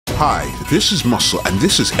Hi, this is Muscle, and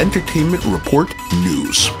this is Entertainment Report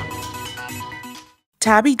News.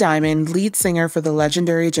 Tabby Diamond, lead singer for the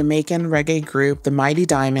legendary Jamaican reggae group The Mighty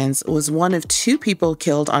Diamonds, was one of 2 people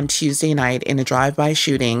killed on Tuesday night in a drive-by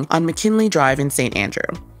shooting on McKinley Drive in St. Andrew.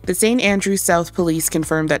 The St. Andrew South Police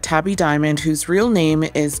confirmed that Tabby Diamond, whose real name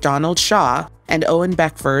is Donald Shaw, and Owen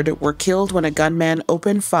Beckford were killed when a gunman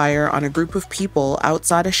opened fire on a group of people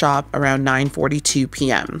outside a shop around 9:42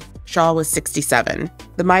 p.m. Shaw was 67.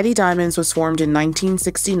 The Mighty Diamonds was formed in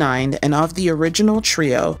 1969, and of the original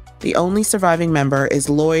trio, the only surviving member is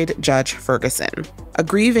Lloyd Judge Ferguson. A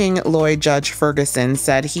grieving Lloyd Judge Ferguson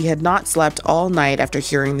said he had not slept all night after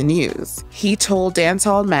hearing the news. He told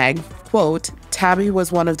DancehallMag, quote, "Tabby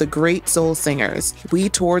was one of the great soul singers. We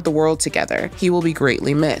toured the world together. He will be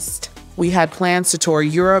greatly missed. We had plans to tour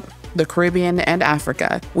Europe, the Caribbean, and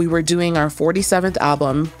Africa. We were doing our 47th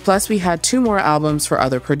album, plus we had 2 more albums for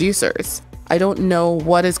other producers. I don't know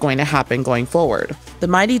what is going to happen going forward." The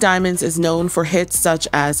Mighty Diamonds is known for hits such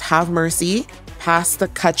as Have Mercy, Pass the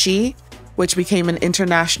Kutchie, which became an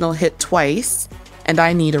international hit twice, and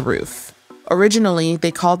I Need a Roof. Originally,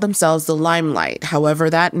 they called themselves the Limelight. However,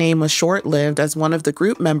 that name was short-lived as one of the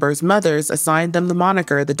group members' mothers assigned them the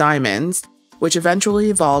moniker The Diamonds, which eventually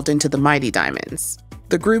evolved into the Mighty Diamonds.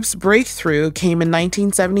 The group's breakthrough came in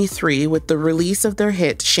 1973 with the release of their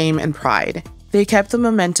hit Shame and Pride. They kept the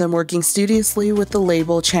momentum working studiously with the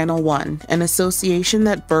label Channel One, an association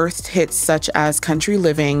that birthed hits such as Country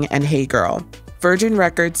Living and Hey Girl. Virgin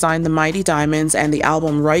Records signed the Mighty Diamonds, and the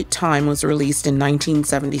album Right Time was released in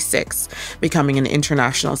 1976, becoming an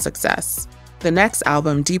international success. The next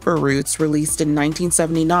album, Deeper Roots, released in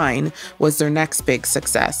 1979, was their next big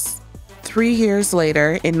success. 3 years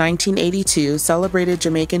later, in 1982, celebrated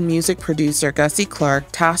Jamaican music producer Gussie Clarke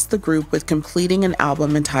tasked the group with completing an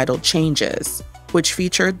album entitled Changes, which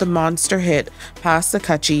featured the monster hit Pass the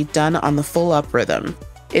Kutchie done on the full-up rhythm.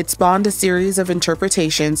 It spawned a series of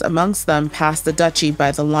interpretations, amongst them Pass the Dutchie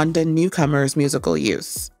by the London newcomers Musical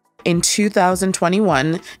Youth. In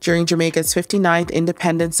 2021, during Jamaica's 59th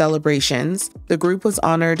independence celebrations, the group was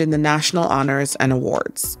honored in the National Honors and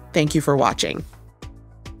Awards. Thank you for watching.